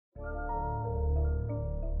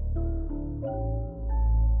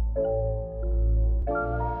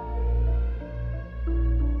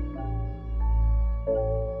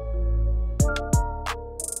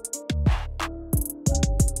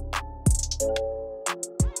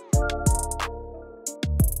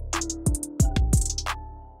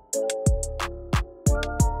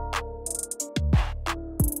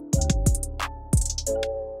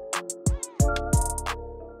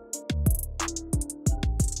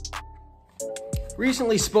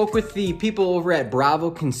Recently spoke with the people over at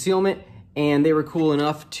Bravo Concealment, and they were cool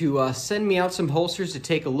enough to send me out some holsters to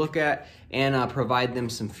take a look at and provide them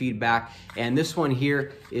some feedback. And this one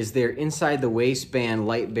here is their inside the waistband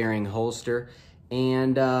light bearing holster.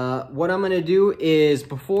 And what I'm gonna do is,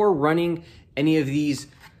 before running any of these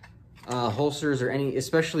holsters, or any,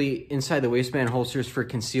 especially inside the waistband holsters for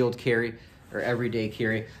concealed carry or everyday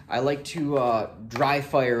carry, I like to dry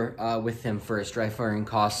fire with them first. Dry firing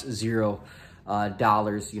costs $0.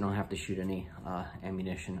 You don't have to shoot any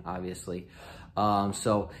ammunition, obviously.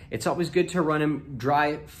 So it's always good to run them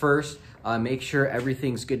dry first. Make sure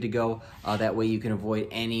everything's good to go. That way you can avoid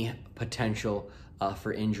any potential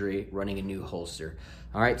for injury running a new holster.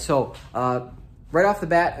 All right, so right off the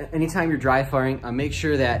bat, anytime you're dry firing, make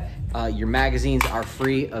sure that your magazines are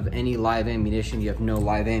free of any live ammunition. You have no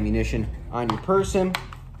live ammunition on your person.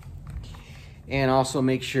 And also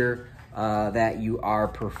make sure that you are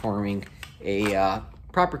performing a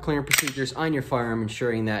proper clearing procedures on your firearm,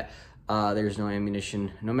 ensuring that there's no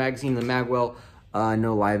ammunition, no magazine in the mag well,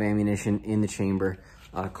 no live ammunition in the chamber,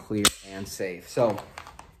 clear and safe. So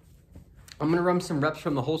I'm gonna run some reps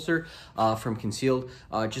from the holster from concealed,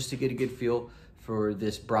 just to get a good feel for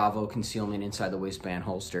this Bravo Concealment inside the waistband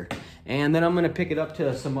holster. And then I'm gonna pick it up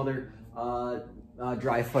to some other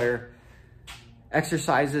dry fire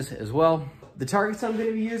exercises as well. The targets I'm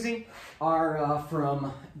gonna be using are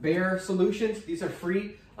from Baer Solutions. These are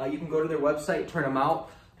free. You can go to their website, print them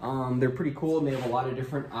out. They're pretty cool, and they have a lot of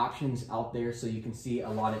different options out there, so you can see a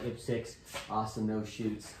lot of IPSCs, some no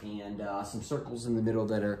shoots, and some circles in the middle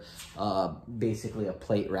that are basically a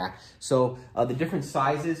plate rack. So the different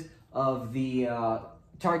sizes of the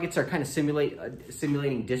targets are kind of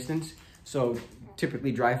simulating distance. So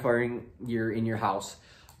typically dry firing, you're in your house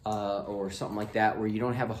or something like that, where you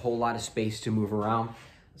don't have a whole lot of space to move around.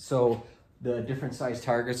 So the different size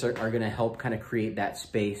targets are gonna help kind of create that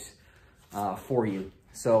space for you.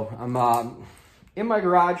 So I'm in my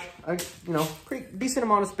garage, pretty decent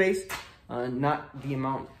amount of space, not the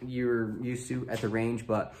amount you're used to at the range,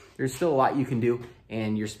 but there's still a lot you can do,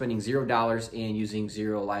 and you're spending $0 and using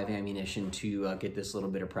 0 live ammunition to get this little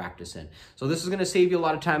bit of practice in. So this is gonna save you a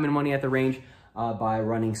lot of time and money at the range by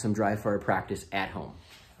running some dry fire practice at home.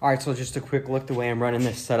 All right, so just a quick look. The way I'm running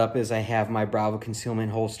this setup is I have my Bravo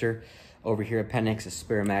Concealment holster over here, appendix, a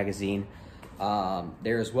spare magazine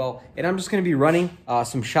there as well. And I'm just gonna be running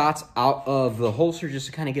some shots out of the holster just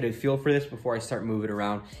to kind of get a feel for this before I start moving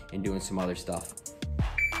around and doing some other stuff.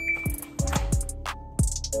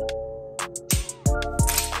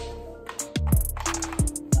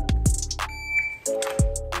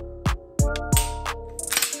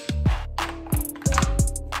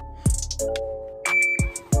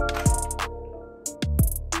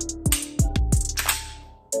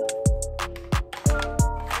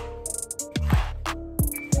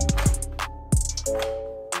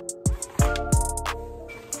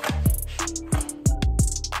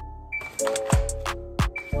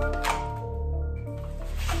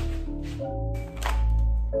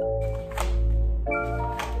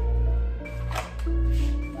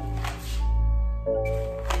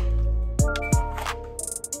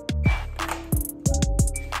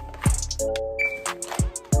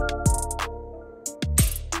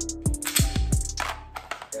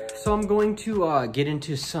 So I'm going to get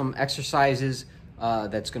into some exercises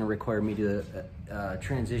that's going to require me to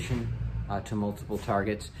transition to multiple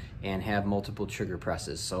targets and have multiple trigger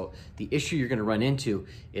presses. So the issue you're going to run into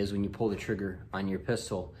is when you pull the trigger on your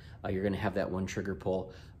pistol, you're going to have that one trigger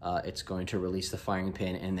pull. It's going to release the firing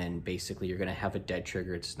pin, and then basically you're going to have a dead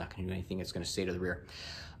trigger. It's not going to do anything. It's going to stay to the rear.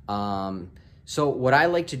 So what I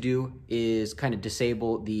like to do is kind of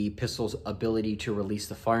disable the pistol's ability to release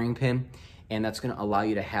the firing pin, and that's gonna allow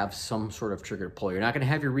you to have some sort of trigger to pull. You're not gonna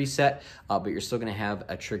have your reset, but you're still gonna have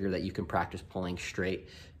a trigger that you can practice pulling straight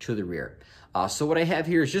to the rear. So what I have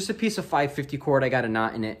here is just a piece of 550 cord. I got a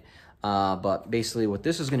knot in it, but basically what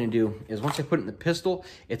this is gonna do is once I put it in the pistol,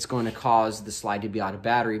 it's going to cause the slide to be out of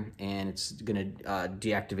battery, and it's gonna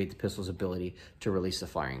deactivate the pistol's ability to release the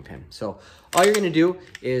firing pin. So all you're gonna do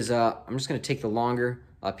is, I'm just gonna take the longer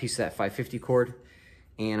piece of that 550 cord,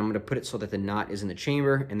 and I'm gonna put it so that the knot is in the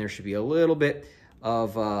chamber, and there should be a little bit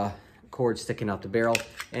of cord sticking out the barrel,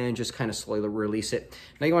 and just kind of slowly release it.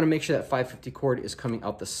 Now you wanna make sure that 550 cord is coming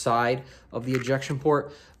out the side of the ejection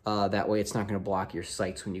port. That way it's not gonna block your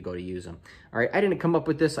sights when you go to use them. All right, I didn't come up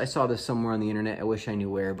with this. I saw this somewhere on the internet. I wish I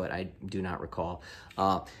knew where, but I do not recall.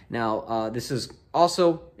 This is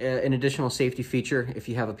also an additional safety feature. If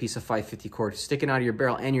you have a piece of 550 cord sticking out of your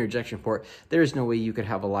barrel and your ejection port, there is no way you could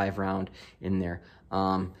have a live round in there.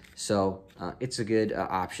 It's a good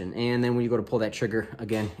option. And then when you go to pull that trigger,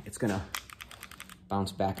 again, it's gonna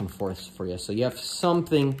bounce back and forth for you. So you have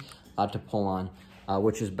something to pull on,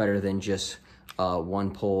 which is better than just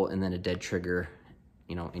one pull and then a dead trigger,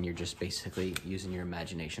 you know, and you're just basically using your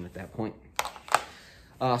imagination at that point.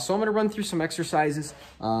 So I'm gonna run through some exercises,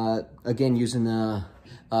 again, using the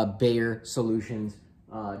Baer Solutions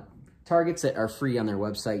targets that are free on their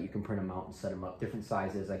website. You can print them out and set them up, different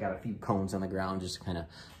sizes. I got a few cones on the ground just to kind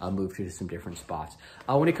of move to some different spots.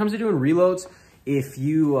 When it comes to doing reloads, if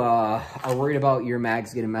you are worried about your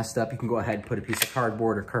mags getting messed up, you can go ahead and put a piece of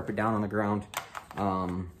cardboard or carpet down on the ground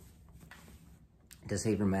to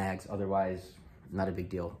save your mags. Otherwise, not a big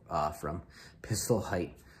deal from pistol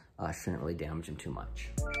height. Shouldn't really damage them too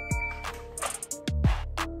much.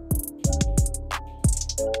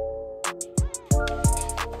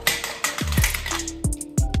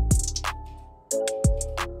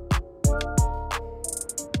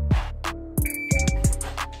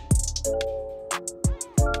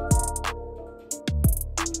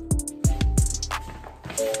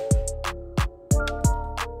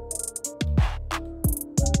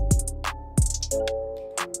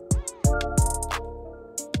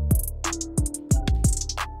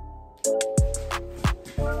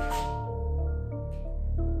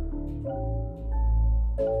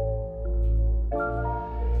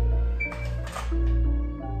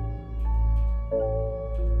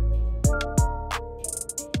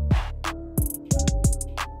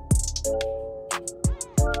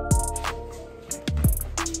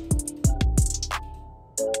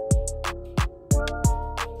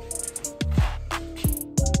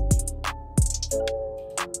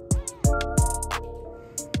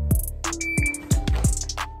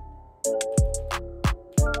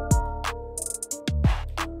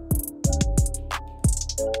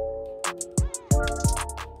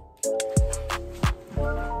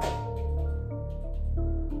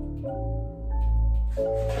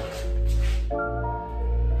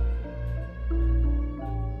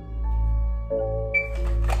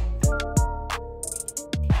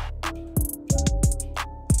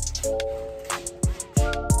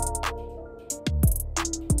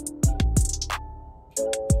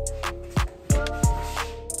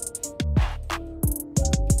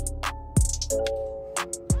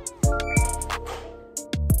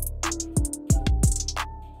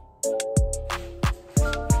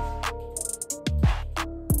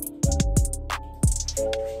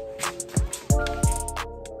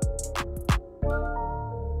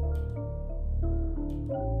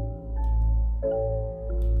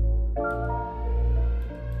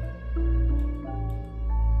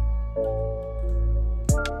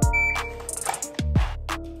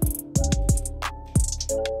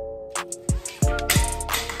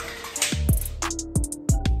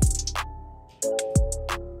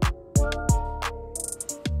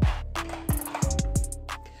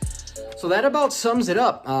 So that about sums it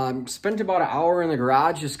up. Spent about an hour in the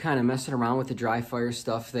garage just kind of messing around with the dry fire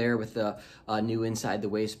stuff there with the new inside the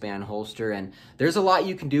waistband holster. And there's a lot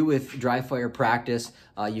you can do with dry fire practice.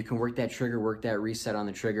 You can work that trigger, work that reset on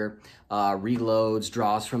the trigger, reloads,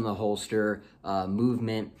 draws from the holster,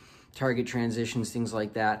 movement, target transitions, things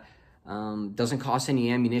like that. Doesn't cost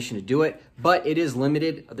any ammunition to do it, but it is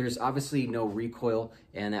limited. There's obviously no recoil,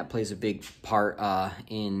 and that plays a big part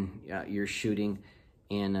in your shooting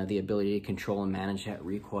and the ability to control and manage that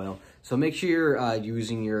recoil. So make sure you're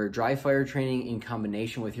using your dry fire training in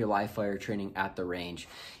combination with your live fire training at the range.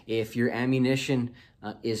 If your ammunition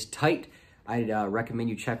is tight, I'd recommend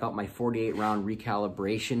you check out my 48 round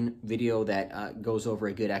recalibration video that goes over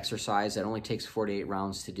a good exercise that only takes 48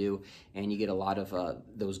 rounds to do, and you get a lot of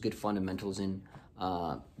those good fundamentals in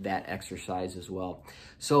that exercise as well.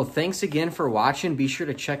 So thanks again for watching. Be sure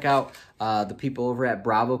to check out the people over at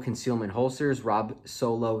Bravo Concealment Holsters. Rob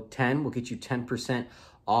Solo 10 will get you 10%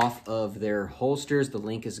 off of their holsters. The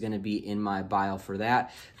link is going to be in my bio for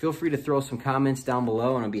that. Feel free to throw some comments down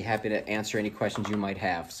below, and I'll be happy to answer any questions you might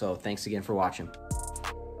have. So thanks again for watching.